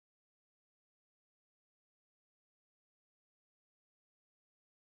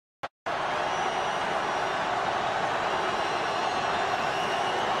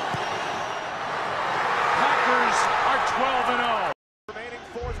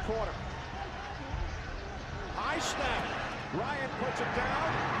quarter. High snap. Ryan puts it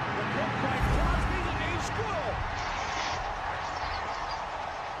down. The pick by Crosby, and he's good.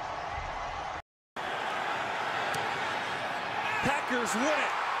 Packers win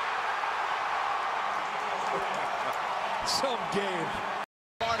it. Some game.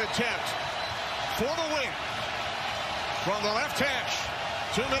 Hard attempt for the win. From the left hash.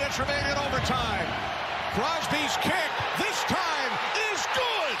 2 minutes remain in overtime. Crosby's kick this time is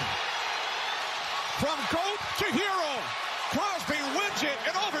good. From GOAT to hero. Crosby wins it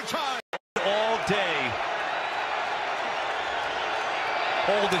in overtime. All day.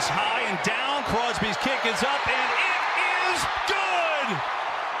 Hold is high and down. Crosby's kick is up, and it is good.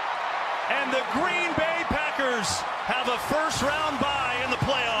 And the Green Bay Packers have a first-round bye in the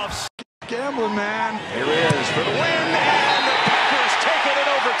playoffs. Gambling, man. Here he is for the win, and the Packers take it in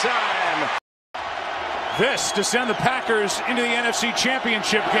overtime. This to send the Packers into the NFC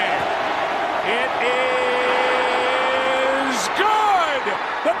Championship game. It is good!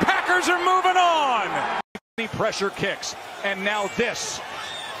 The Packers are moving on! Pressure kicks, and now this.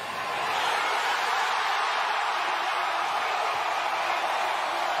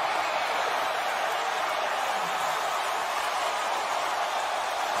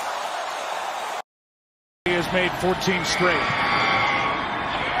 He has made 14 straight.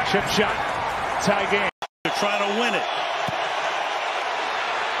 Chip shot, tie game. They're trying to win it.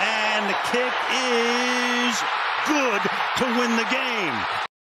 And the kick is good to win the game.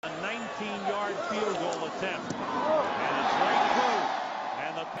 A 19-yard field goal attempt. And it's right through.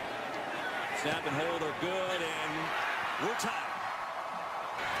 And the snap and hold are good, and we're tied.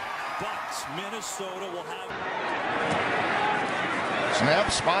 But Minnesota will have...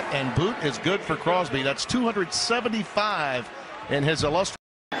 Snap, spot, and boot is good for Crosby. That's 275 in his illustrious.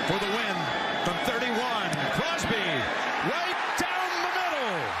 For the win from 31. Crosby right down the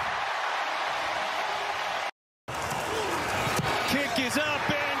middle. Kick is up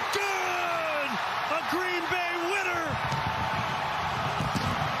and good. A Green Bay winner.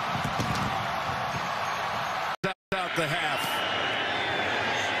 Out the half.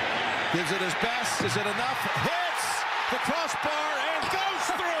 Gives it his best. Is it enough? Hits the crossbar and goes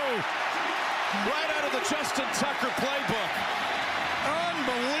through. Right out of the Justin Tucker playbook.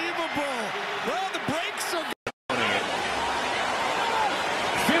 Unbelievable. Well, the brakes are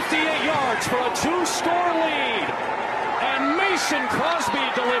 58 yards for a 2-score lead. And Mason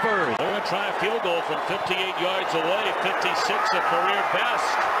Crosby delivers. They're going to try a field goal from 58 yards away. 56 a career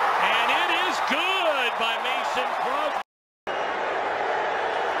best. And it is good by Mason Crosby.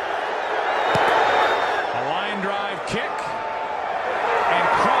 A line drive kick. And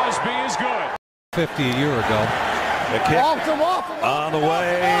Crosby is good. 50 a year ago. The kick on the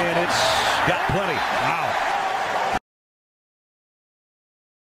way, and it's got plenty. Wow.